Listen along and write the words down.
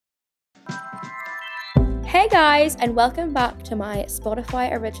Hey guys, and welcome back to my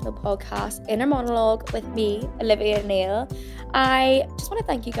Spotify original podcast, Inner Monologue, with me, Olivia Neal. I just want to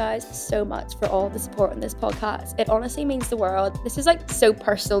thank you guys so much for all the support in this podcast. It honestly means the world. This is so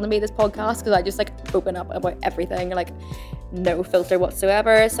personal to me, this podcast, because I just open up about everything, no filter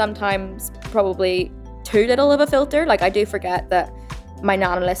whatsoever. Sometimes probably too little of a filter. I do forget that my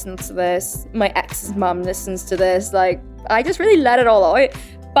nana listens to this, my ex's mum listens to this. I just really let it all out.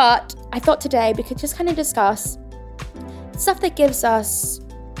 But I thought today we could just kind of discuss stuff that gives us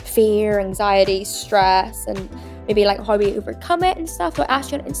fear, anxiety, stress, and maybe how we overcome it and stuff. So I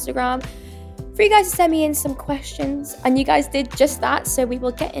asked you on Instagram for you guys to send me in some questions, and you guys did just that, so we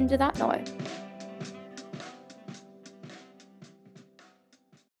will get into that now.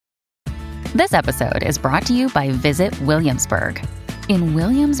 This episode is brought to you by Visit Williamsburg. In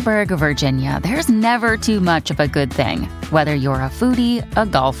Williamsburg, Virginia, there's never too much of a good thing. Whether you're a foodie, a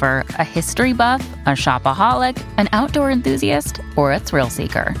golfer, a history buff, a shopaholic, an outdoor enthusiast, or a thrill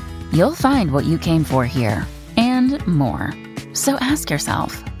seeker, you'll find what you came for here and more. So ask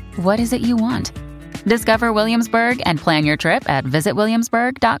yourself, what is it you want? Discover Williamsburg and plan your trip at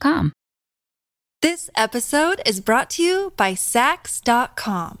visitwilliamsburg.com. This episode is brought to you by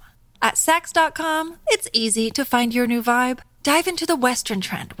Sax.com. At Sax.com, it's easy to find your new vibe. Dive into the Western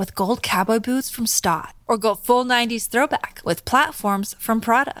trend with gold cowboy boots from Stott, or go full 90s throwback with platforms from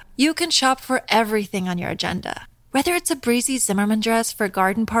Prada. You can shop for everything on your agenda, whether it's a breezy Zimmermann dress for a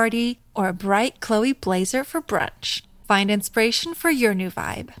garden party or a bright Chloe blazer for brunch. Find inspiration for your new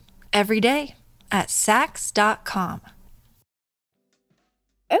vibe every day at Sax.com.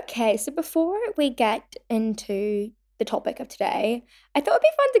 Okay, so before we get into the topic of today, I thought it'd be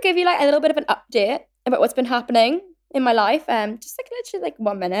fun to give you a little bit of an update about what's been happening in my life, just literally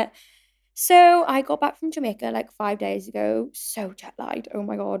 1 minute. So I got back from Jamaica 5 days ago, so jet lagged, oh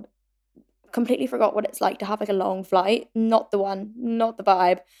my god, completely forgot what it's like to have a long flight. Not the one, not the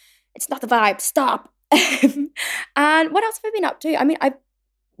vibe. It's not the vibe, stop. And what else have I been up to? I mean, I've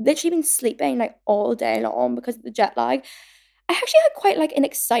literally been sleeping all day long because of the jet lag. I actually had quite an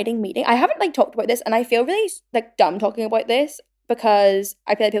exciting meeting. I haven't talked about this, and I feel really dumb talking about this because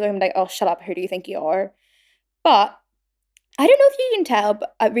I feel people are like, oh, shut up, who do you think you are? But I don't know if you can tell,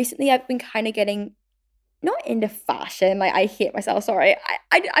 but recently I've been kind of getting not into fashion. I hate myself. Sorry,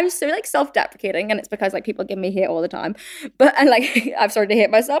 I'm so self-deprecating, and it's because people give me hate all the time. But and I've started to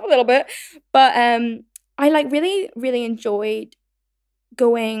hate myself a little bit. But I really enjoyed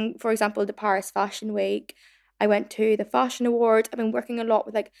going, for example, to Paris Fashion Week. I went to the Fashion Awards. I've been working a lot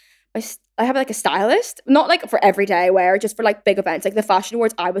with I have a stylist, not for everyday wear, just for big events. The Fashion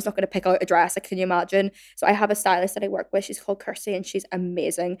Awards, I was not going to pick out a dress. Can you imagine? So I have a stylist that I work with. She's called Kirsty, and she's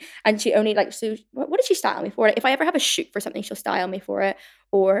amazing. And she only so what did she style me for? If I ever have a shoot for something, she'll style me for it.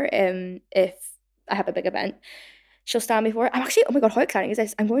 Or if I have a big event, she'll style me for it. I'm actually, oh my god, how exciting is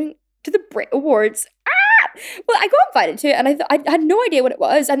this? I'm going to the Brit Awards. Well, I got invited to it, and I had no idea what it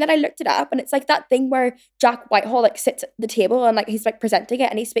was, and then I looked it up, and it's that thing where Jack Whitehall sits at the table and he's presenting it,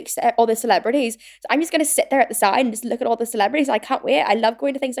 and he speaks to all the celebrities. So I'm just gonna sit there at the side and just look at all the celebrities. I can't wait. I love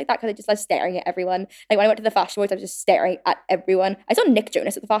going to things like that because I just love staring at everyone. When I went to the Fashion Awards, I was just staring at everyone. I saw Nick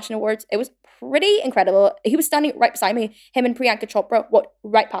Jonas at the Fashion Awards. It was pretty incredible. He was standing right beside me. Him and Priyanka Chopra walked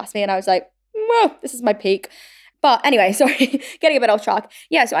right past me, and I was like, whoa, this is my peak. But anyway, sorry, getting a bit off track.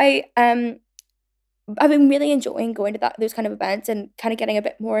 Yeah, so I've been really enjoying going to those kind of events and kind of getting a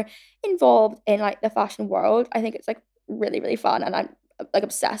bit more involved in the fashion world. I think it's really, really fun, and I'm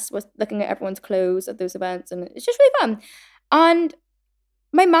obsessed with looking at everyone's clothes at those events, and it's just really fun. And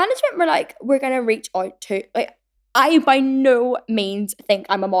my management were we're gonna reach out to I by no means think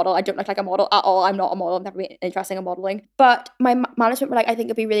I'm a model. I don't look like a model at all. I'm not a model. I've never been interested in modeling. But my management were I think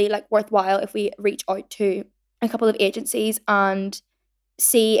it'd be really worthwhile if we reach out to a couple of agencies and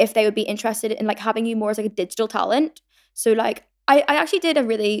see if they would be interested in having you more as a digital talent. So I actually did a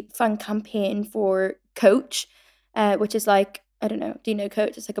really fun campaign for Coach, which is I don't know, do you know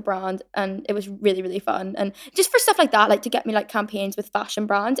Coach? It's a brand, and it was really, really fun. And just for stuff like that, to get me campaigns with fashion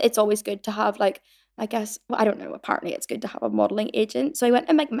brands, it's always good to have I guess, well, I don't know, apparently it's good to have a modeling agent. So I went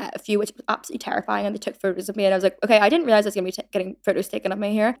and met a few, which was absolutely terrifying, and they took photos of me, and I was okay, I didn't realize I was going to be getting photos taken of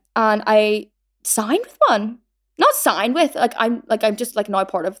me here. And I signed with one. Not signed with, I'm just now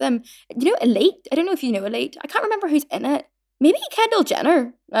part of them. You know Elite? I don't know if you know Elite. I can't remember who's in it. Maybe Kendall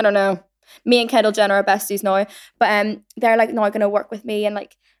Jenner. I don't know. Me and Kendall Jenner are besties now. But they're now going to work with me and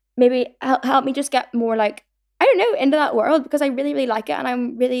maybe help me just get more I don't know, into that world, because I really, really like it, and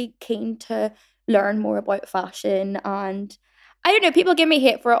I'm really keen to learn more about fashion. And I don't know, people give me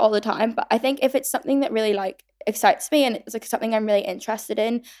hate for it all the time, but I think if it's something that really like excites me and it's like something I'm really interested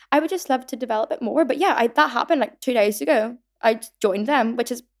in, I would just love to develop it more. But yeah, that happened like 2 days ago. I joined them,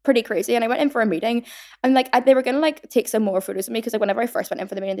 which is pretty crazy. And I went in for a meeting and like they were gonna like take some more photos of me because like whenever I first went in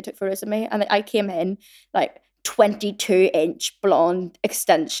for the meeting, they took photos of me and like, I came in like 22-inch blonde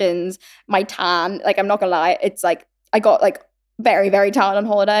extensions, my tan, like I'm not gonna lie, it's like I got like very, very tan on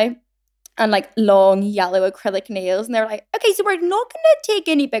holiday and like long yellow acrylic nails. And they're like, okay, so we're not gonna take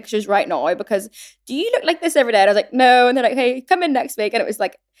any pictures right now because do you look like this every day? And I was like, no. And they're like, hey, come in next week. And it was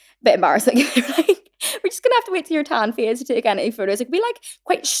like a bit embarrassing. They were like, we're just gonna have to wait till your tan face to take any photos. It could be like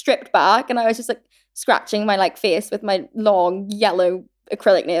quite stripped back. And I was just like scratching my like face with my long yellow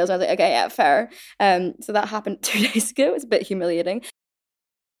acrylic nails. I was like, okay, yeah, fair. So that happened 2 days ago. It was a bit humiliating.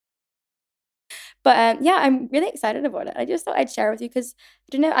 But yeah, I'm really excited about it. I just thought I'd share with you because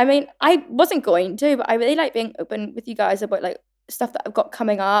I don't know. I mean, I wasn't going to, but I really like being open with you guys about like stuff that I've got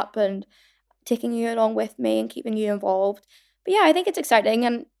coming up and taking you along with me and keeping you involved. But yeah, I think it's exciting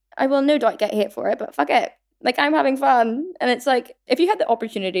and I will no doubt get hate for it, but fuck it. Like I'm having fun. And it's like if you had the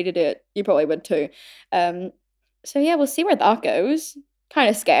opportunity to do it, you probably would too. Um, so yeah, we'll see where that goes. Kind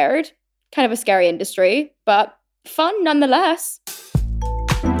of scared. Kind of a scary industry, but fun nonetheless.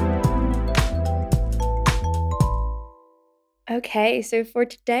 Okay, so for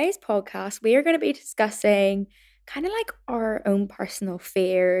today's podcast, we are going to be discussing kind of like our own personal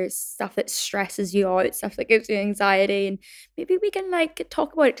fears, stuff that stresses you out, stuff that gives you anxiety, and maybe we can like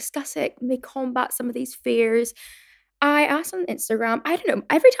talk about it, discuss it, maybe combat some of these fears. I asked on Instagram, I don't know,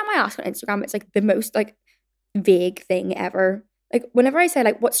 every time I ask on Instagram, it's like the most like vague thing ever. Like whenever I say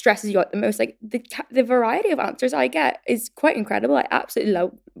like what stresses you out the most, like the variety of answers I get is quite incredible. I absolutely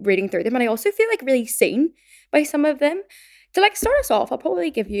love reading through them, and I also feel like really seen by some of them. To like start us off, I'll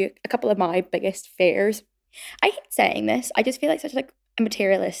probably give you a couple of my biggest fears. I hate saying this. I just feel like such like a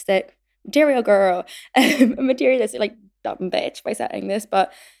materialistic, material girl, a materialistic like dumb bitch by saying this.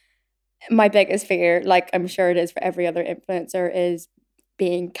 But my biggest fear, like I'm sure it is for every other influencer, is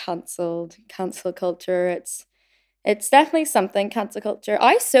being cancelled. Cancel culture. It's definitely something, cancel culture.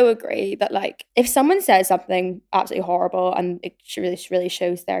 I so agree that like if someone says something absolutely horrible and it really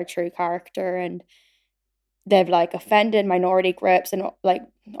shows their true character and they've like offended minority groups and like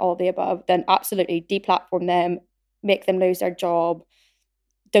all of the above, then absolutely deplatform them, make them lose their job,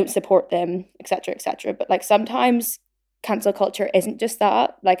 don't support them, etc., etc. But like sometimes cancel culture isn't just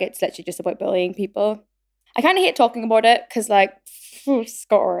that. Like it's literally just about bullying people. I kind of hate talking about it because like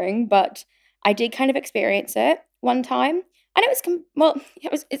scoring, but I did kind of experience it one time, and it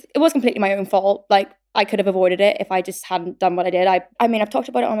was it was completely my own fault. Like I could have avoided it if I just hadn't done what I did. I mean, I've talked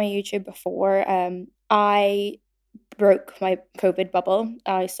about it on my YouTube before. I broke my COVID bubble.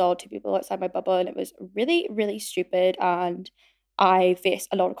 I saw two people outside my bubble and it was really, really stupid. And I faced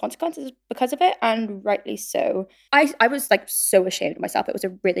a lot of consequences because of it, and rightly so. I was like so ashamed of myself. It was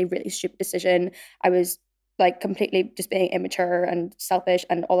a really, really stupid decision. I was like completely just being immature and selfish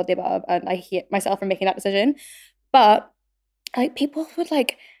and all of the above. And I hate myself for making that decision. But like people would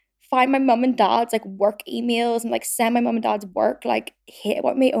like find my mum and dad's like work emails and like send my mum and dad's work like hate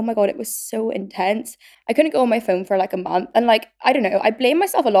about me. Oh my god, it was so intense. I couldn't go on my phone for like a month. And like I don't know, I blame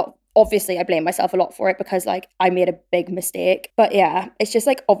myself a lot. Obviously I blame myself a lot for it because like I made a big mistake. But yeah, it's just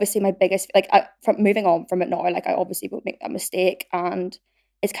like obviously my biggest like from moving on from it now, like I obviously would make that mistake, and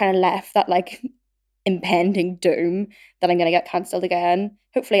it's kind of left that like impending doom that I'm gonna get cancelled again.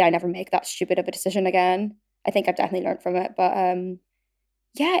 Hopefully I never make that stupid of a decision again. I think I've definitely learned from it. But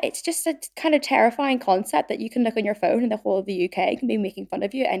yeah, it's just a kind of terrifying concept that you can look on your phone and the whole of the UK can be making fun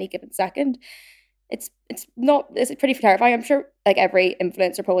of you at any given second. It's pretty terrifying. I'm sure like every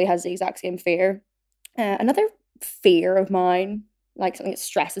influencer probably has the exact same fear. Another fear of mine, like something that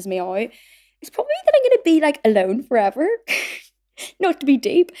stresses me out, is probably that I'm going to be like alone forever. Not to be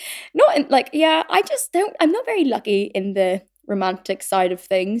deep. Not in, like, yeah, I'm not very lucky in the romantic side of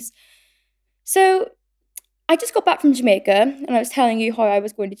things. So I just got back from Jamaica and I was telling you how I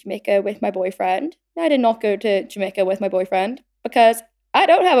was going to Jamaica with my boyfriend. I did not go to Jamaica with my boyfriend because I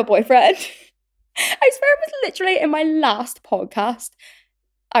don't have a boyfriend. I swear it was literally in my last podcast.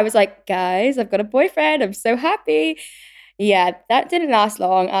 I was like, guys, I've got a boyfriend. I'm so happy. Yeah, that didn't last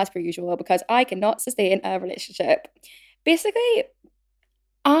long as per usual because I cannot sustain a relationship. Basically,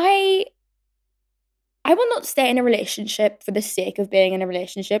 I will not stay in a relationship for the sake of being in a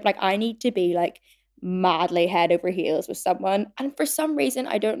relationship. Like I need to be like madly head over heels with someone, and for some reason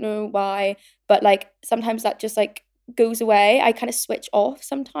I don't know why, but like sometimes that just like goes away. I kind of switch off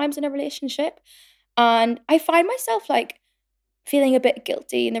sometimes in a relationship, and I find myself like feeling a bit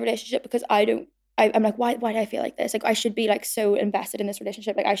guilty in the relationship because I I'm like, why do I feel like this? Like, I should be like so invested in this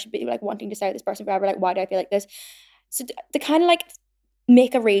relationship. Like, I should be like wanting to stay with this person forever. Like, why do I feel like this? So to kind of like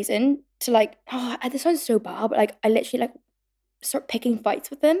make a reason to like, oh, this sounds so bad, but like I literally like start picking fights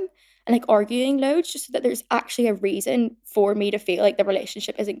with them and like arguing loads just so that there's actually a reason for me to feel like the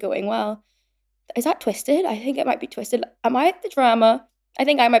relationship isn't going well. Is that twisted? I think it might be twisted. Am I the drama? I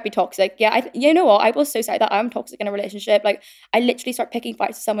think I might be toxic. Yeah, you know what? I will so say that I'm toxic in a relationship. Like, I literally start picking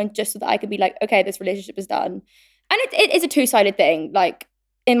fights with someone just so that I can be like, okay, this relationship is done. And it is a two-sided thing. Like,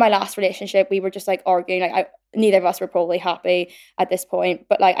 in my last relationship, we were just like arguing. Like, neither of us were probably happy at this point.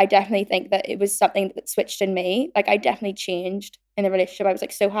 But like, I definitely think that it was something that switched in me. Like, I definitely changed in the relationship. I was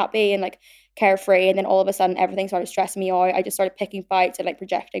like so happy and like carefree. And then all of a sudden, everything started stressing me out. I just started picking fights and like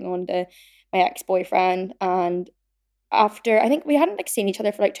projecting onto my ex-boyfriend. And after, I think we hadn't like seen each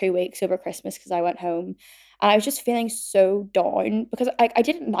other for like 2 weeks over Christmas because I went home, and I was just feeling so down because I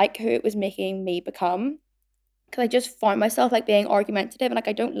didn't like who it was making me become, because I just found myself like being argumentative, and like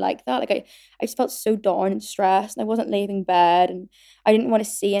I don't like that. Like I just felt so down and stressed, and I wasn't leaving bed, and I didn't want to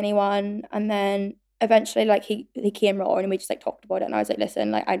see anyone. And then eventually like he came round and we just like talked about it, and I was like,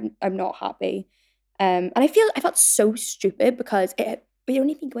 listen, like I'm not happy. And I felt so stupid because we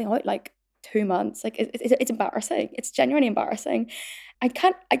only been going out like 2 months. Like it's embarrassing. It's genuinely embarrassing. I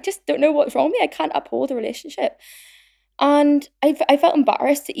just don't know what's wrong with me. I can't uphold a relationship. And I felt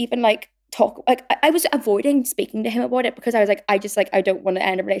embarrassed to even like talk. Like I was avoiding speaking to him about it because I was like, I don't want to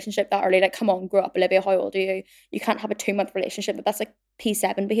end a relationship that early. Like, come on, grow up, Olivia. How old are you? You can't have a 2-month relationship. That's like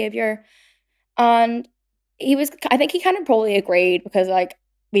P7 behavior. And I think he kind of probably agreed because like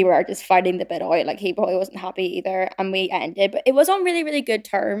we were just fighting the bit out. Like, he probably wasn't happy either, and we ended. But it was on really, really good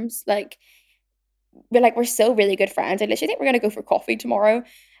terms. Like, we're still really good friends. I literally think we're gonna go for coffee tomorrow.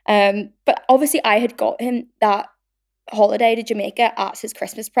 But obviously I had got him that holiday to Jamaica as his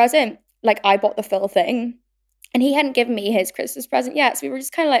Christmas present. Like, I bought the full thing. And he hadn't given me his Christmas present yet. So we were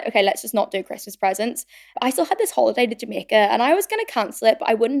just kind of like, okay, let's just not do Christmas presents. But I still had this holiday to Jamaica, and I was going to cancel it, but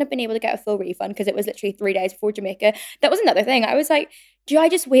I wouldn't have been able to get a full refund because it was literally 3 days before Jamaica. That was another thing. I was like, do I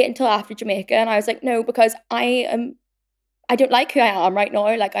just wait until after Jamaica? And I was like, no, because I don't like who I am right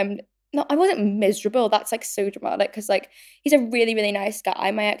now. Like, I wasn't miserable. That's like so dramatic because like he's a really, really nice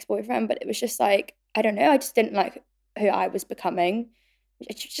guy, my ex-boyfriend. But it was just like, I don't know. I just didn't like who I was becoming.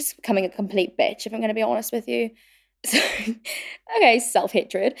 It's just becoming a complete bitch, if I'm going to be honest with you. So, okay,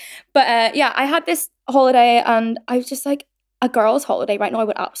 self-hatred. But yeah, I had this holiday and I was just like, a girl's holiday right now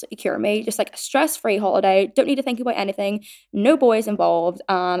would absolutely cure me. Just like a stress-free holiday. Don't need to think about anything. No boys involved.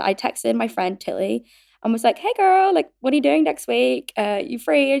 And I texted my friend Tilly and was like, hey girl, like, what are you doing next week? You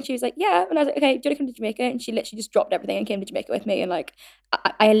free? And she was like, yeah. And I was like, okay, do you want to come to Jamaica? And she literally just dropped everything and came to Jamaica with me. And like,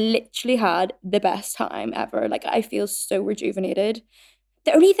 I literally had the best time ever. Like, I feel so rejuvenated.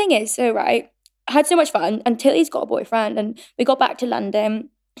 The only thing is, so right, I had so much fun, and Tilly's got a boyfriend, and we got back to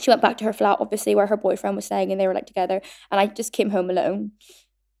London. She went back to her flat, obviously, where her boyfriend was staying, and they were like together. And I just came home alone.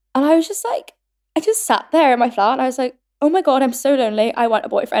 And I was just like, I just sat there in my flat, and I was like, oh my God, I'm so lonely. I want a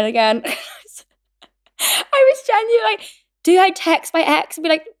boyfriend again. I was genuinely like, do I text my ex and be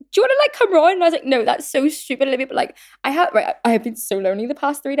like, do you want to like come round? And I was like, no, that's so stupid, Olivia. But like, I have been so lonely the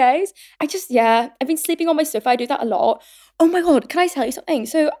past 3 days. I've been sleeping on my sofa. I do that a lot. Oh my God, can I tell you something?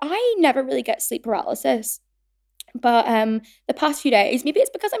 So I never really get sleep paralysis. But the past few days, maybe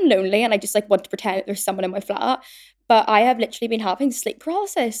it's because I'm lonely and I just like want to pretend that there's someone in my flat. But I have literally been having sleep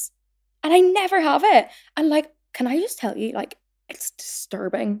paralysis. And I never have it. And like, can I just tell you, like, it's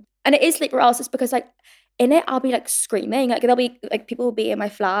disturbing. And it is sleep paralysis because like in it, I'll be like screaming. Like, there'll be like people will be in my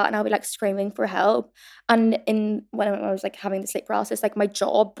flat and I'll be like screaming for help. And when I was like having the sleep paralysis, like my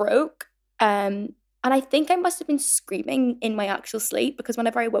jaw broke. And I think I must have been screaming in my actual sleep because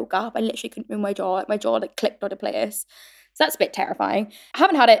whenever I woke up, I literally couldn't move my jaw. My jaw like clicked out of place. So that's a bit terrifying. I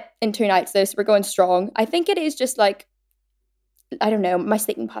haven't had it in 2 nights though, so we're going strong. I think it is just like, I don't know, my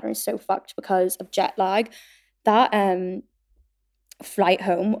sleeping pattern is so fucked because of jet lag. That flight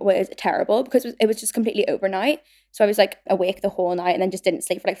home was terrible because it was just completely overnight. So I was like awake the whole night and then just didn't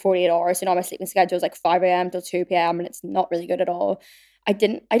sleep for like 48 hours. So now my sleeping schedule is like 5 a.m. till 2 p.m. and it's not really good at all. I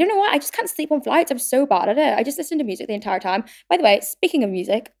don't know why. I just can't sleep on flights. I'm so bad at it. I just listen to music the entire time. By the way, speaking of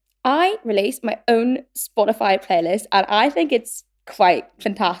music, I released my own Spotify playlist and I think it's quite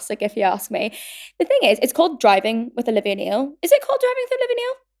fantastic if you ask me. The thing is, it's called Driving with Olivia Neal. Is it called Driving with Olivia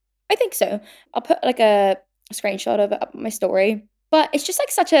Neal? I think so. I'll put like a screenshot of it up on my story. But it's just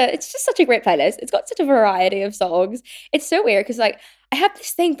such a great playlist. It's got such a variety of songs. It's so weird because like I have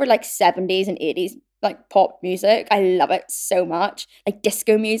this thing for like 70s and 80s like pop music. I love it so much. Like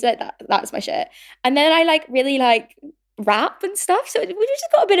disco music, that's my shit. And then I like really like rap and stuff. So we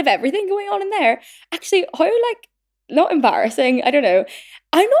just got a bit of everything going on in there. Actually, how like not embarrassing, I don't know.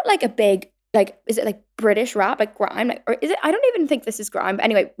 I'm not like a big like, is it like British rap, like grime, like, or is it? I don't even think this is grime. But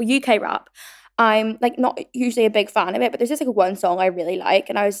anyway, UK rap. I'm like not usually a big fan of it, but there's just like one song I really like,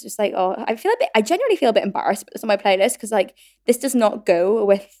 and I was just like, oh, I genuinely feel a bit embarrassed about this on my playlist because like this does not go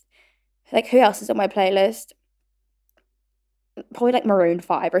with like who else is on my playlist? Probably like Maroon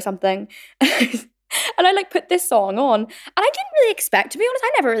 5 or something. And I like put this song on, and I didn't really expect, to be honest,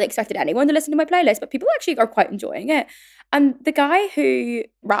 I never really expected anyone to listen to my playlist, but people actually are quite enjoying it. And the guy who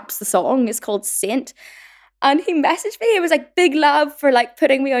raps the song is called Saint, and he messaged me. It was like, big love for like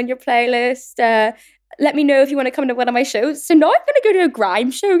putting me on your playlist. Let me know if you want to come to one of my shows. So now I'm going to go to a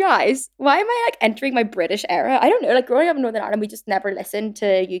grime show, guys. Why am I like entering my British era? I don't know. Like growing up in Northern Ireland, we just never listened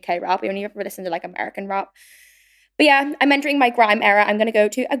to UK rap. We only ever listened to like American rap. But yeah, I'm entering my grime era. I'm going to go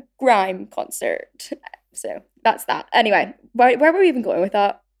to a grime concert. So that's that. Anyway, where were we even going with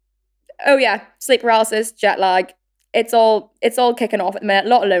that? Oh yeah, sleep paralysis, jet lag. It's all kicking off at the minute. A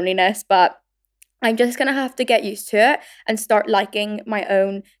lot of loneliness, but I'm just going to have to get used to it and start liking my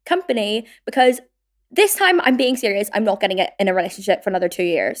own company, because this time I'm being serious. I'm not getting it in a relationship for another 2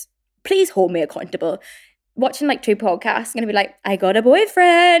 years. Please hold me accountable. Watching like 2 podcasts, I'm going to be like, I got a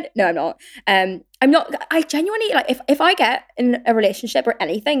boyfriend. No, I'm not. I genuinely, like, if I get in a relationship or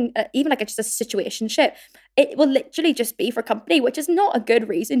anything, even like it's just a situationship, it will literally just be for company, which is not a good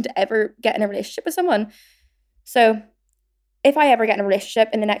reason to ever get in a relationship with someone. So if I ever get in a relationship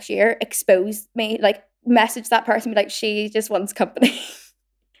in the next year, expose me, like message that person, be like, she just wants company.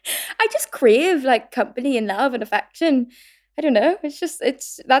 I just crave like company and love and affection. I don't know.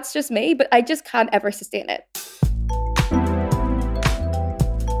 That's just me, but I just can't ever sustain it.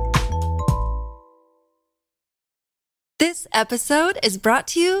 This episode is brought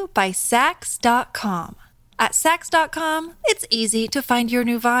to you by Sax.com. At Sax.com, it's easy to find your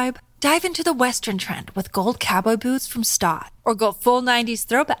new vibe. Dive into the Western trend with gold cowboy boots from Stott, or go full 90s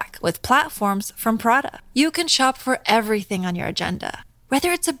throwback with platforms from Prada. You can shop for everything on your agenda, whether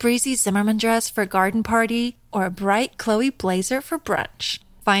it's a breezy Zimmermann dress for a garden party or a bright Chloe blazer for brunch.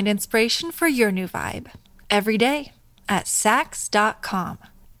 Find inspiration for your new vibe every day at Sax.com.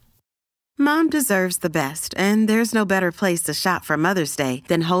 Mom deserves the best, and there's no better place to shop for Mother's Day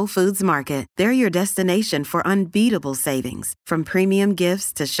than Whole Foods Market. They're your destination for unbeatable savings, from premium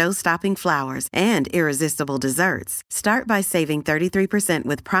gifts to show-stopping flowers and irresistible desserts. Start by saving 33%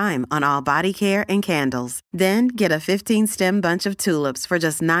 with Prime on all body care and candles. Then get a 15-stem bunch of tulips for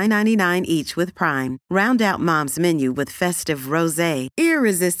just $9.99 each with Prime. Round out Mom's menu with festive rosé,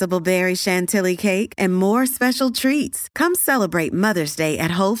 irresistible berry chantilly cake, and more special treats. Come celebrate Mother's Day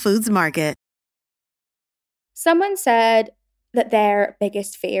at Whole Foods Market. Someone said that their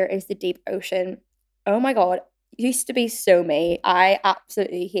biggest fear is the deep ocean. Oh my God. Used to be so me. I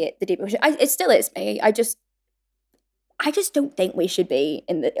absolutely hate the deep ocean. It still is me. I just don't think we should be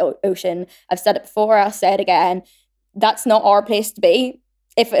in the ocean. I've said it before. I'll say it again. That's not our place to be.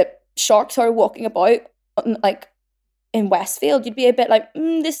 If sharks are walking about like in Westfield, you'd be a bit like,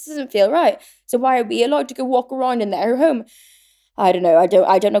 this doesn't feel right. So why are we allowed to go walk around in their home? I don't know. I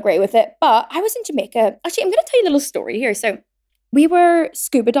don't agree with it. But I was in Jamaica. Actually, I'm going to tell you a little story here. So we were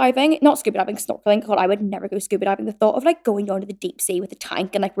snorkeling. God, I would never go scuba diving. The thought of like going down to the deep sea with a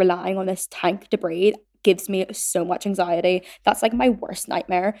tank and like relying on this tank to breathe gives me so much anxiety. That's like my worst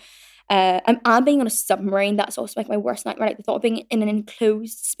nightmare. And being on a submarine, that's also like my worst nightmare. Like the thought of being in an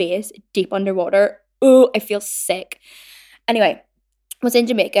enclosed space deep underwater. Oh, I feel sick. Anyway, I was in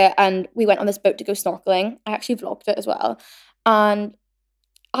Jamaica and we went on this boat to go snorkeling. I actually vlogged it as well. And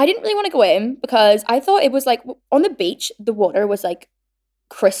I didn't really want to go in because I thought it was like on the beach, the water was like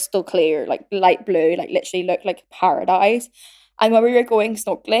crystal clear, like light blue, like literally looked like paradise. And when we were going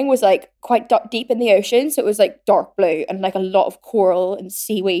snorkeling was like quite deep in the ocean. So it was like dark blue and like a lot of coral and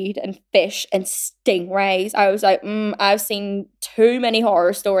seaweed and fish and stingrays. I was like, I've seen too many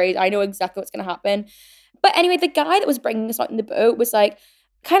horror stories. I know exactly what's going to happen. But anyway, the guy that was bringing us out in the boat was like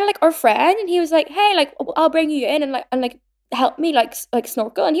kind of like our friend. And he was like, hey, like I'll bring you in and help me like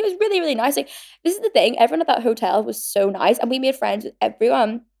snorkel. And he was really, really nice. Like, this is the thing, everyone at that hotel was so nice and we made friends with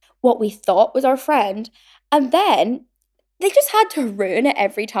everyone, what we thought was our friend. And then they just had to ruin it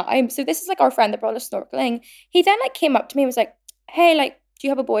every time. So this is like our friend that brought us snorkeling. He then like came up to me and was like, hey, like, do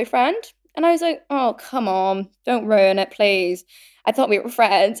you have a boyfriend? And I was like, oh, come on, don't ruin it, please. I thought we were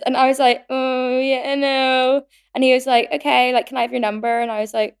friends. And I was like, oh, yeah, no. And he was like, okay, like, can I have your number? And I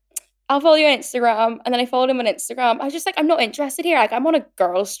was like, I'll follow you on Instagram. And then I followed him on Instagram. I was just like, I'm not interested here. Like, I'm on a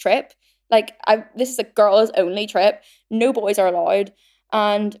girls' trip. Like, this is a girls' only trip. No boys are allowed.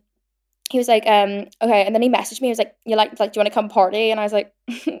 And he was like, okay. And then he messaged me. He was like, do you want to come party? And I was like,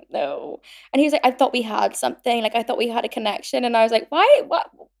 no. And he was like, I thought we had something. Like, I thought we had a connection. And I was like, why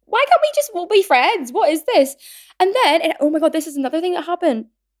can't we just be friends? What is this? And then, oh my God, this is another thing that happened.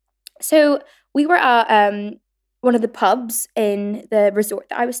 So we were at one of the pubs in the resort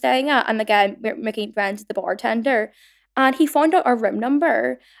that I was staying at. And again, we we're making friends with the bartender. And he found out our room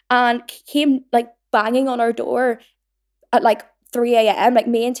number and came like banging on our door at like 3 a.m. Like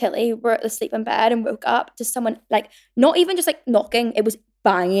me and Tilly were asleep in bed and woke up to someone like not even just like knocking, it was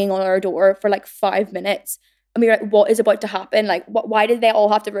banging on our door for like 5 minutes. And we were like, what is about to happen? Like, why did they all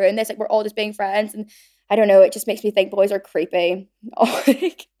have to ruin this? Like, we're all just being friends. And I don't know, it just makes me think boys are creepy.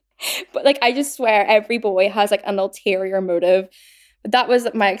 But like, I just swear every boy has like an ulterior motive. But that was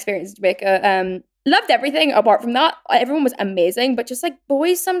my experience in Jamaica. Loved everything apart from that. Everyone was amazing, but just like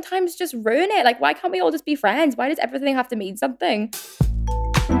boys sometimes just ruin it. Like, why can't we all just be friends? Why does everything have to mean something?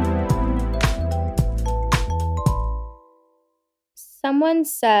 Someone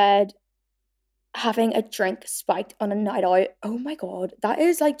said having a drink spiked on a night out. Oh my God, that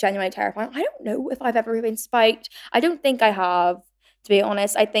is like genuinely terrifying. I don't know if I've ever been spiked. I don't think I have, to be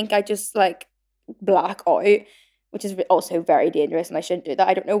honest. I think I just like black out, which is also very dangerous and I shouldn't do that.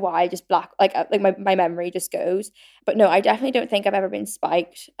 I don't know why I just like my memory just goes. But no, I definitely don't think I've ever been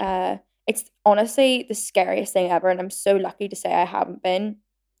spiked. It's honestly the scariest thing ever, and I'm so lucky to say I haven't been.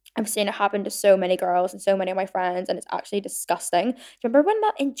 I've seen it happen to so many girls and so many of my friends, and it's actually disgusting. Do you remember when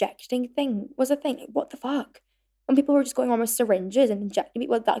that injecting thing was a thing? Like, what the fuck? When people were just going on with syringes and injecting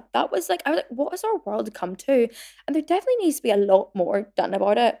people, that was like, I was like, what has our world come to? And there definitely needs to be a lot more done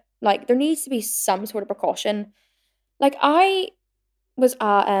about it. Like, there needs to be some sort of precaution. Like, I was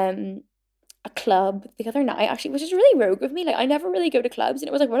at a club the other night, actually, which is really rogue of me. Like, I never really go to clubs, and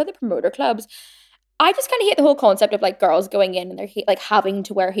it was like one of the promoter clubs. I just kind of hate the whole concept of like girls going in and they're like having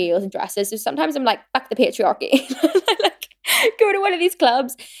to wear heels and dresses. So sometimes I'm like, fuck the patriarchy. Like, go to one of these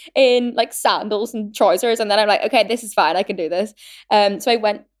clubs in like sandals and trousers, and then I'm like, okay, this is fine, I can do this. So I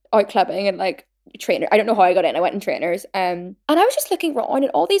went out clubbing and like trainer. I don't know how I got in. I went in trainers. And I was just looking around,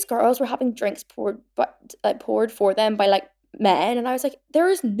 and all these girls were having drinks poured for them by like men, and I was like, there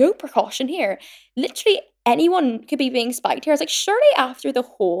is no precaution here. Literally anyone could be being spiked here. I was like, surely after the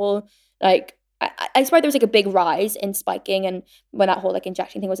whole like I swear there was like a big rise in spiking, and when that whole like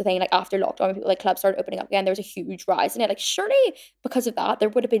injection thing was a thing, like after lockdown, when people like clubs started opening up again, there was a huge rise in it. Like surely because of that, there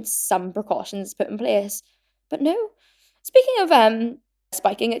would have been some precautions put in place. But no. Speaking of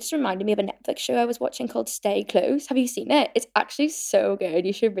spiking, it just reminded me of a Netflix show I was watching called Stay Close. Have you seen it? It's actually so good.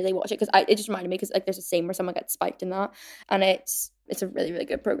 You should really watch it, because it just reminded me, because like there's a scene where someone gets spiked in that, and it's a really, really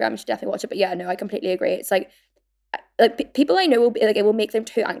good program. You should definitely watch it. But yeah, no, I completely agree. It's like people I know will be like, it will make them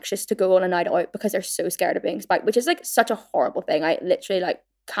too anxious to go on a night out because they're so scared of being spiked, which is like such a horrible thing. I literally like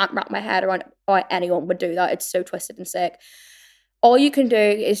can't wrap my head around why anyone would do that. It's so twisted and sick. All you can do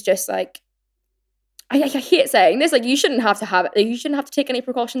is just like, I hate saying this, like you shouldn't have to have it. You shouldn't have to take any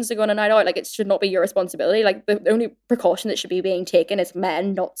precautions to go on a night out. Like it should not be your responsibility. Like the only precaution that should be being taken is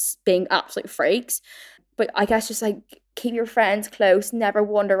men not being absolute freaks. But I guess just like keep your friends close, never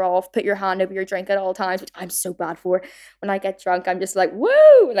wander off, put your hand over your drink at all times, which I'm so bad for. When I get drunk, I'm just like,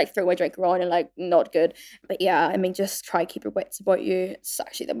 woo, like throw my drink around and like not good. But yeah, I mean, just try keep your wits about you. It's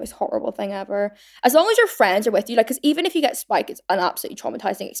actually the most horrible thing ever. As long as your friends are with you, like, because even if you get spiked, it's an absolutely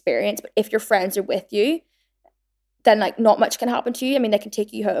traumatizing experience. But if your friends are with you, then like not much can happen to you. I mean, they can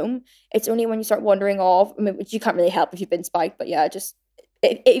take you home. It's only when you start wandering off, I mean, which you can't really help if you've been spiked. But yeah, just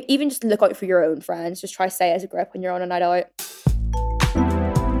even just look out for your own friends. Just try to stay as a grip when you're on a night out.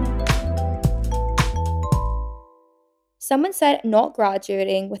 Someone said not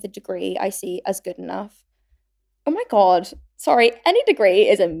graduating with a degree I see as good enough. Oh my God. Sorry, any degree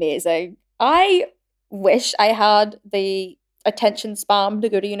is amazing. I wish I had the attention span to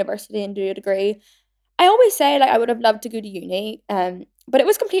go to university and do a degree. I always say like I would have loved to go to uni, but it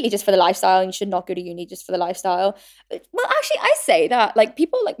was completely just for the lifestyle, and you should not go to uni just for the lifestyle. Well, actually, I say that like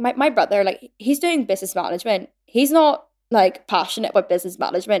people like my brother, like he's doing business management. He's not like passionate about business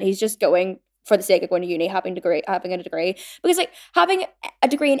management. He's just going for the sake of going to uni, having a degree, because like having a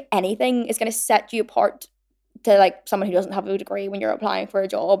degree in anything is going to set you apart to like someone who doesn't have a degree when you're applying for a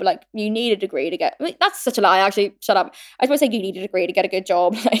job. Like you need a degree to get, like, that's such a lie, actually, shut up. I was supposed to say you need a degree to get a good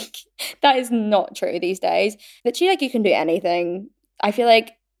job. Like that is not true these days. Literally, like you can do anything. I feel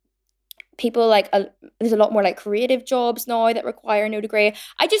like people like there's a lot more like creative jobs now that require no degree.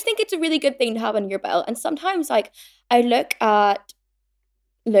 I just think it's a really good thing to have on your belt. And sometimes like I look at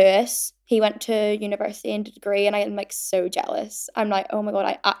Lewis, he went to university and did a degree, and I am like so jealous. I'm like, oh my God,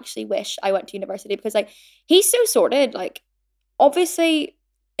 I actually wish I went to university, because like he's so sorted. Like obviously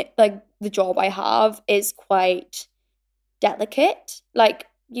like the job I have is quite delicate. Like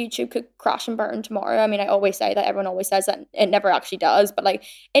YouTube could crash and burn tomorrow. I mean, I always say that, everyone always says that, it never actually does, but like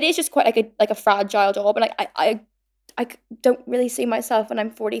it is just quite like a fragile job. And like I don't really see myself when I'm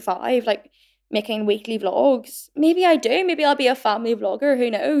 45 like making weekly vlogs. Maybe I do. Maybe I'll be a family vlogger,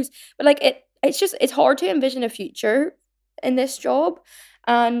 who knows? But like it's hard to envision a future in this job.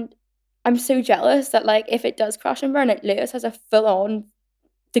 And I'm so jealous that like if it does crash and burn, like Lewis has a full-on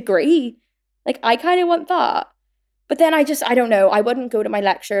degree. Like I kind of want that. But then I don't know. I wouldn't go to my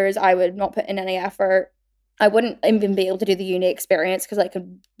lectures. I would not put in any effort. I wouldn't even be able to do the uni experience because I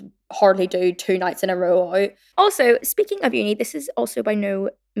could hardly do 2 nights in a row out. Also, speaking of uni, this is also by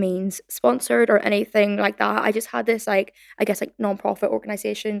no means sponsored or anything like that. I just had this like, I guess like non-profit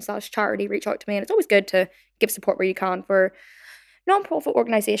organization / charity reach out to me, and it's always good to give support where you can for non-profit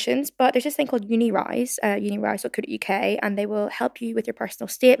organisations, but there's this thing called UniRise, unirise.co.uk, and they will help you with your personal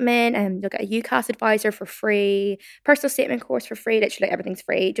statement, and you'll get a UCAS advisor for free, personal statement course for free, literally everything's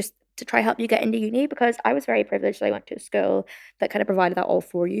free, just to try help you get into uni, because I was very privileged that I went to a school that kind of provided that all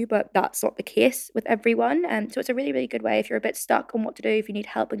for you, but that's not the case with everyone. So it's a really, really good way if you're a bit stuck on what to do, if you need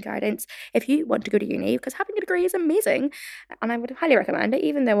help and guidance, if you want to go to uni, because having a degree is amazing, and I would highly recommend it,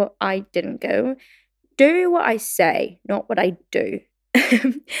 even though I didn't go. Do what I say, not what I do.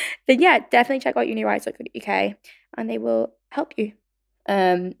 Then yeah, definitely check out unirise.co.uk and they will help you.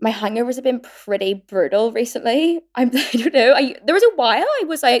 My hangovers have been pretty brutal recently. I don't know. There was a while I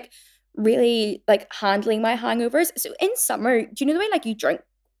was like really like handling my hangovers. So in summer, do you know the way like you drink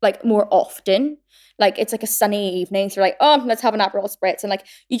like more often? Like it's like a sunny evening, so you're like, oh, let's have an Aperol spritz, and like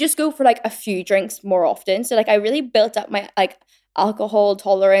you just go for like a few drinks more often. So like I really built up my like alcohol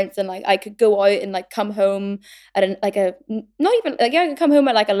tolerance, and like I could go out and like come home at not even like, yeah, I could come home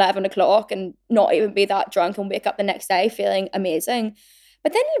at like 11 o'clock and not even be that drunk and wake up the next day feeling amazing.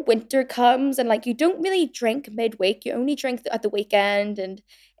 But then winter comes and like you don't really drink midweek, you only drink at the weekend, and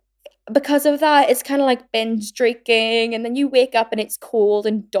because of that it's kind of like binge drinking, and then you wake up and it's cold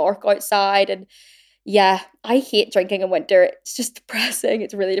and dark outside, and yeah, I hate drinking in winter. It's just depressing.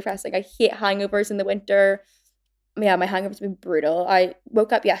 It's really depressing. I hate hangovers in the winter. Yeah, my hangover's been brutal. I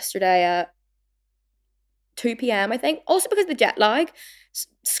woke up yesterday at 2 p.m, I think. Also because of the jet lag.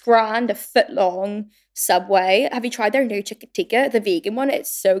 Scranned a foot-long Subway. Have you tried their new chicken tikka, the vegan one?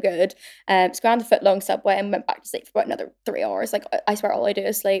 It's so good. Scranned a foot-long Subway and went back to sleep for about another 3 hours. Like, I swear all I do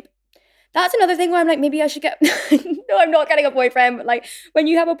is sleep. That's another thing where I'm like, maybe I should get... No, I'm not getting a boyfriend, but like, when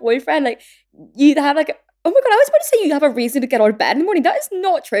you have a boyfriend, like, you have like... Oh my God, I was about to say you have a reason to get out of bed in the morning. That is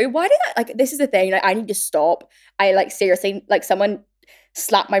not true. Why did I, like, this is the thing, like, I need to stop. I, like, seriously, like, someone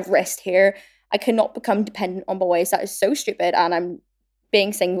slapped my wrist here. I cannot become dependent on boys. That is so stupid, and I'm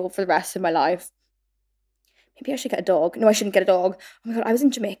being single for the rest of my life. Maybe I should get a dog. No, I shouldn't get a dog. Oh my God, I was in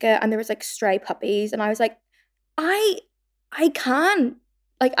Jamaica, and there was, like, stray puppies, and I was like, I can.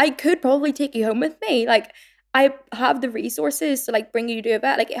 Like, I could probably take you home with me. Like, I have the resources to like bring you to a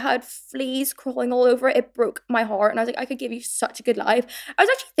vet. Like it had fleas crawling all over it. It broke my heart. And I was like, I could give you such a good life. I was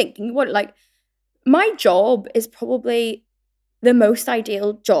actually thinking, what, like my job is probably the most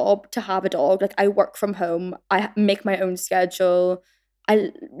ideal job to have a dog. Like I work from home. I make my own schedule.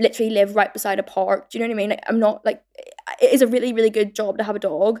 I literally live right beside a park. Do you know what I mean? Like I'm not like, it is a really, really good job to have a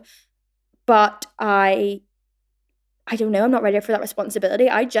dog. But I don't know. I'm not ready for that responsibility.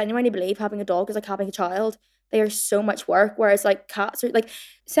 I genuinely believe having a dog is like having a child. They are so much work, whereas like cats are like,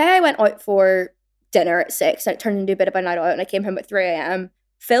 say I went out for dinner at 6 and it turned into a bit of a night out and I came home at 3 a.m.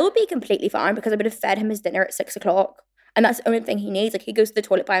 Phil would be completely fine because I would have fed him his dinner at 6 o'clock. And that's the only thing he needs. Like he goes to the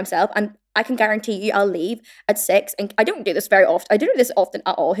toilet by himself, and I can guarantee you I'll leave at 6. And I don't do this very often. I don't do this often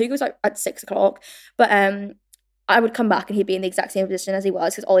at all. He goes out at 6 o'clock. But I would come back and he'd be in the exact same position as he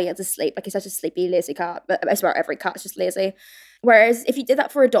was because all he has is sleep. Like he's such a sleepy, lazy cat. But I swear every cat is just lazy. Whereas if you did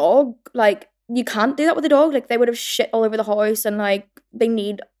that for a dog, like you can't do that with a dog. Like they would have shit all over the house, and like they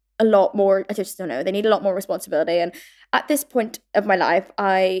need a lot more. I just don't know. They need a lot more responsibility. And at this point of my life,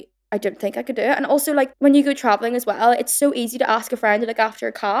 I don't think I could do it. And also like when you go traveling as well, it's so easy to ask a friend to look after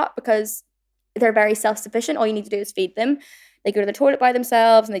a cat because they're very self-sufficient. All you need to do is feed them. They go to the toilet by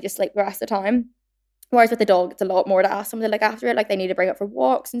themselves and they just sleep the rest of the time. Whereas with the dog, it's a lot more to ask someone to look after it. Like they need to bring it for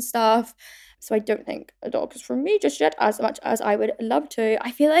walks and stuff. So I don't think a dog is for me just yet, as much as I would love to.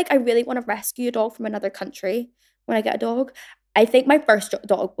 I feel like I really want to rescue a dog from another country when I get a dog. I think my first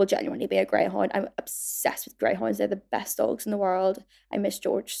dog will genuinely be a greyhound. I'm obsessed with greyhounds. They're the best dogs in the world. I miss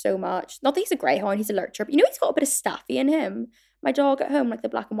George so much. Not that he's a greyhound, he's a lurcher. But you know he's got a bit of Staffy in him. My dog at home, like the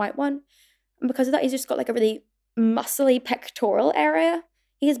black and white one. And because of that, he's just got like a really muscly pectoral area.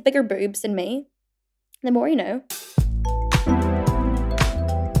 He has bigger boobs than me. The more you know.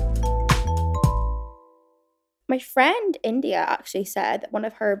 my friend India actually said that one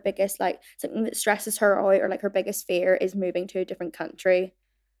of her biggest, like, something that stresses her out or like her biggest fear is moving to a different country.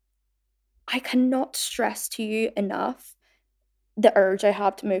 I cannot stress to you enough the urge I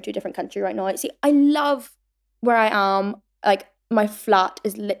have to move to a different country right now. See, I love where I am. Like, my flat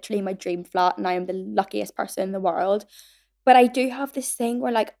is literally my dream flat, and I am the luckiest person in the world. But I do have this thing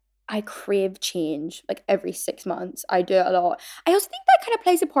where, like, I crave change, like, every 6 months. I do it a lot. I also think that kind of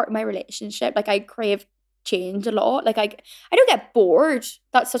plays a part in my relationship. Like, I crave change a lot. Like, I don't get bored.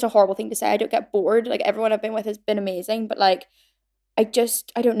 That's such a horrible thing to say. I don't get bored. Like, everyone I've been with has been amazing, but, like, I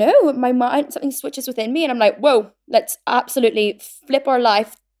don't know, my mind, something switches within me and I'm like, whoa, let's absolutely flip our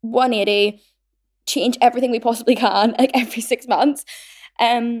life 180, change everything we possibly can, like, every 6 months.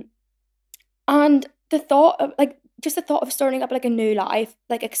 And the thought of, like, just the thought of starting up, like, a new life,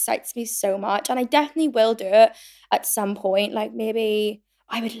 like, excites me so much. And I definitely will do it at some point. Like, maybe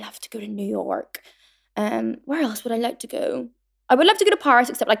I would love to go to New York. Where else would I like to go? I would love to go to Paris,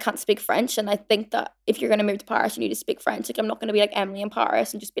 except I can't speak French, and I think that if you're going to move to Paris, you need to speak French. Like, I'm not going to be like Emily in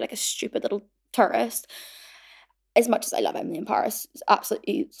Paris and just be like a stupid little tourist. As much as I love Emily in Paris, it's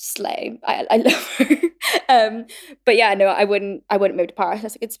absolutely slay. I love her. But yeah, no, I wouldn't move to Paris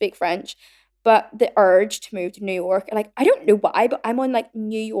unless I could speak French. But the urge to move to New York, like, I don't know why, but I'm on, like,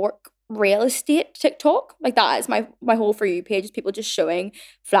 New York real estate TikTok. Like, that is my whole For You page, is people just showing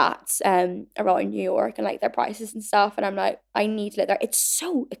flats around New York and, like, their prices and stuff. And I'm like, I need to live there. It's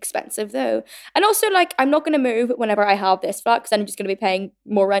so expensive though. And also, like, I'm not going to move whenever I have this flat because I'm just going to be paying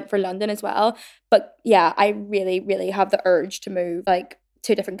more rent for London as well. But yeah, I really, really have the urge to move, like,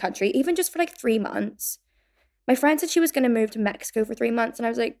 to a different country, even just for like 3 months. My friend said she was going to move to Mexico for 3 months and I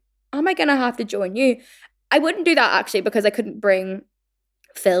was like, am I going to have to join you? I wouldn't do that actually because I couldn't bring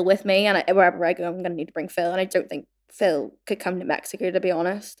Phil with me, and wherever I go I'm going to need to bring Phil, and I don't think Phil could come to Mexico, to be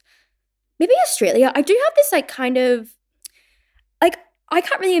honest. Maybe Australia. I do have this, like, kind of, like, I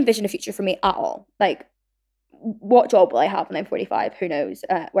can't really envision a future for me at all. Like, what job will I have when I'm 45? Who knows?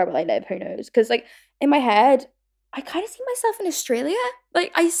 Where will I live? Who knows? Because, like, in my head I kind of see myself in Australia.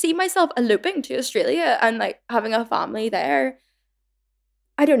 Like, I see myself eloping to Australia and, like, having a family there.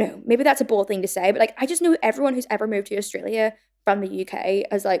 I don't know, maybe that's a bold thing to say, but, like, I just know everyone who's ever moved to Australia from the UK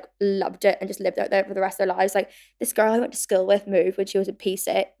has, like, loved it and just lived out there for the rest of their lives. Like, this girl I went to school with moved when she was in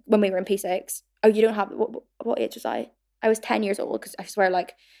P6, when we were in P6. Oh, you don't have, what age was I? I was 10 years old, because I swear,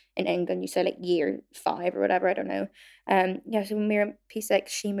 like, in England you say, like, year 5 or whatever, I don't know. Yeah, so when we were in P6,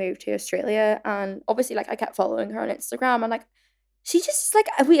 she moved to Australia, and obviously, like, I kept following her on Instagram, and, like, she's just, like,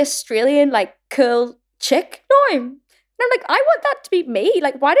 a wee Australian, like, cool chick now. And I'm like, I want that to be me.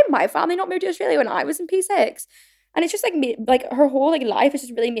 Like, why did my family not move to Australia when I was in P6? And it's just, like, me, like, her whole, like, life has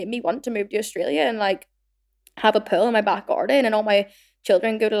just really made me want to move to Australia and, like, have a pool in my back garden, and all my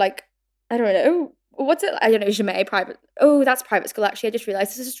children go to, like, I don't know, what's it? I don't know, Jamaica private. Oh, that's private school, actually. I just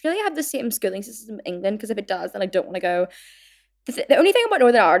realised, does Australia have the same schooling system as England? Because if it does, then I don't want to go. The only thing about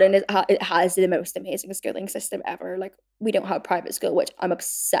Northern Ireland is it has the most amazing schooling system ever. Like, we don't have private school, which I'm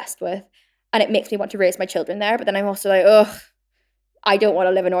obsessed with. And it makes me want to raise my children there. But then I'm also like, ugh, I don't want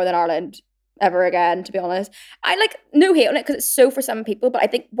to live in Northern Ireland ever again, to be honest. I, like, no hate on it because it's so for some people, but I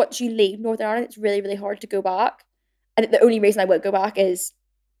think once you leave Northern Ireland, it's really, really hard to go back. I think the only reason I would go back is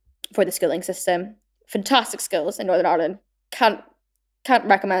for the schooling system. Fantastic schools in Northern Ireland. Can't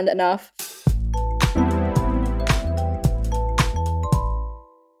recommend it enough.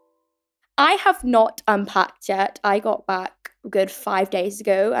 I have not unpacked yet. I got back a good 5 days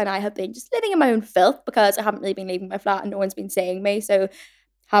ago, and I have been just living in my own filth because I haven't really been leaving my flat and no one's been seeing me, so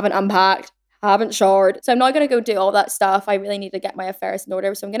haven't unpacked, haven't showered. So I'm not going to go do all that stuff. I really need to get my affairs in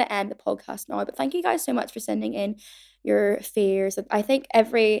order, so I'm going to end the podcast now. But thank you guys so much for sending in your fears. I think I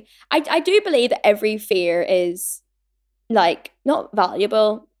do believe that every fear is, like, not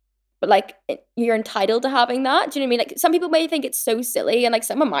valuable, but, like, you're entitled to having that. Do you know what I mean? Like, some people may think it's so silly, and, like,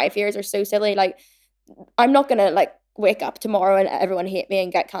 some of my fears are so silly. Like, I'm not gonna, like, wake up tomorrow and everyone hate me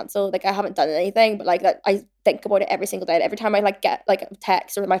and get cancelled. Like, I haven't done anything, but, like, that I think about it every single day. Every time I, like, get, like, a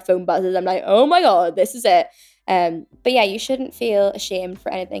text or my phone buzzes, I'm like, oh my god, this is it. But yeah, you shouldn't feel ashamed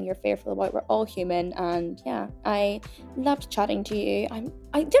for anything you're fearful about. We're all human, and yeah, I loved chatting to you.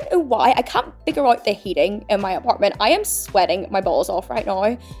 I don't know why I can't figure out the heating in my apartment. I am sweating my balls off right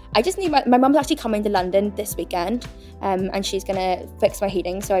now. I just need my mum's actually coming to London this weekend, and she's gonna fix my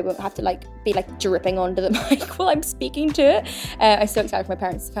heating so I won't have to, like, be, like, dripping onto the mic while I'm speaking to it. I'm so excited for my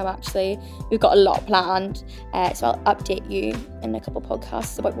parents to come. Actually, we've got a lot planned, so I'll update you in a couple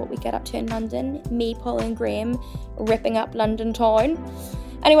podcasts about what we get up to in London. Me, Paul and Graham ripping up London town.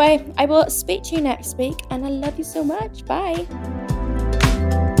 Anyway, I will speak to you next week, and I love you so much. Bye.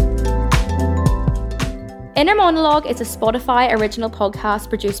 Inner Monologue is a Spotify original podcast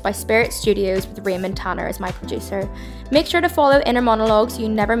produced by Spirit Studios with Raymond Tanner as my producer. Make sure to follow Inner Monologue so you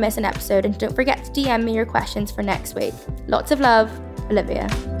never miss an episode, and don't forget to DM me your questions for next week. Lots of love, Olivia.